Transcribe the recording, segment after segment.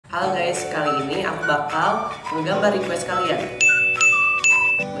Halo guys, kali ini aku bakal ngegambar request kalian.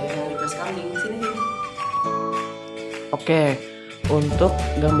 Banyak yang request kambing, sini. Oke, untuk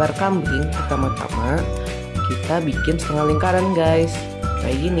gambar kambing pertama-tama kita bikin setengah lingkaran guys,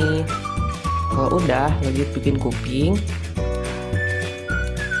 kayak gini. Kalau udah, lanjut bikin kuping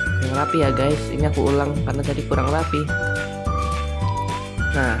yang rapi ya guys. Ini aku ulang karena tadi kurang rapi.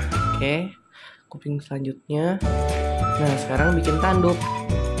 Nah, oke, kuping selanjutnya. Nah, sekarang bikin tanduk.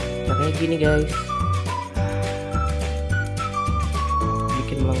 Caranya gini guys,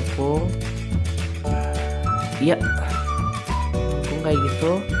 bikin melengkung, iya, melengkung kayak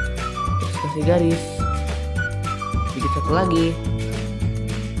gitu, terus kasih garis, bikin satu lagi,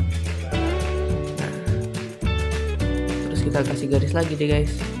 nah, terus kita kasih garis lagi deh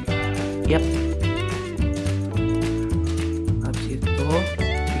guys, yap, habis itu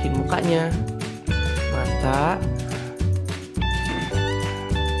bikin mukanya, mata,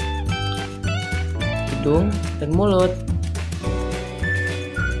 hidung dan mulut.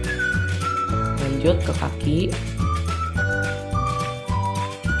 Lanjut ke kaki.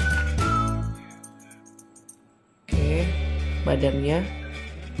 Oke, badannya,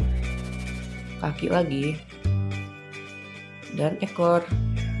 kaki lagi, dan ekor.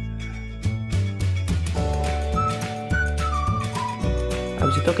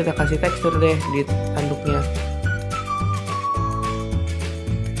 Habis itu kita kasih tekstur deh di tanduknya.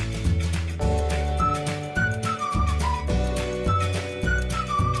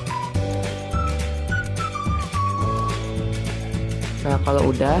 Nah, kalau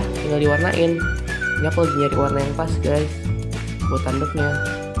udah tinggal diwarnain. Ini aku lagi nyari warna yang pas guys buat tanduknya.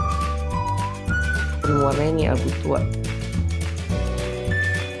 Aku mau warnanya ini abu tua.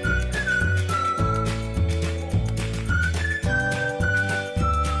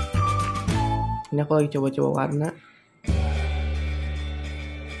 Ini aku lagi coba-coba warna.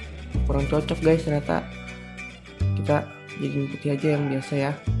 Kurang cocok guys ternyata. Kita jadiin putih aja yang biasa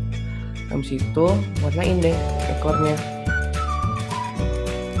ya. Habis itu warnain deh ekornya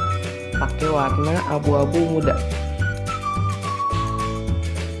pakai warna abu-abu muda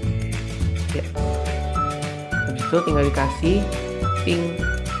ya. Habis itu tinggal dikasih pink,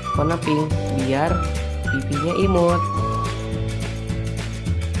 warna pink biar pipinya imut.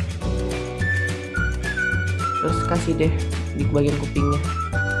 Terus kasih deh di bagian kupingnya.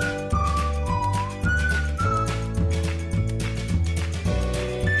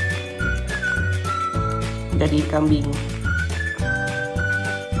 Jadi kambing.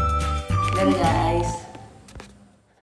 Dadah.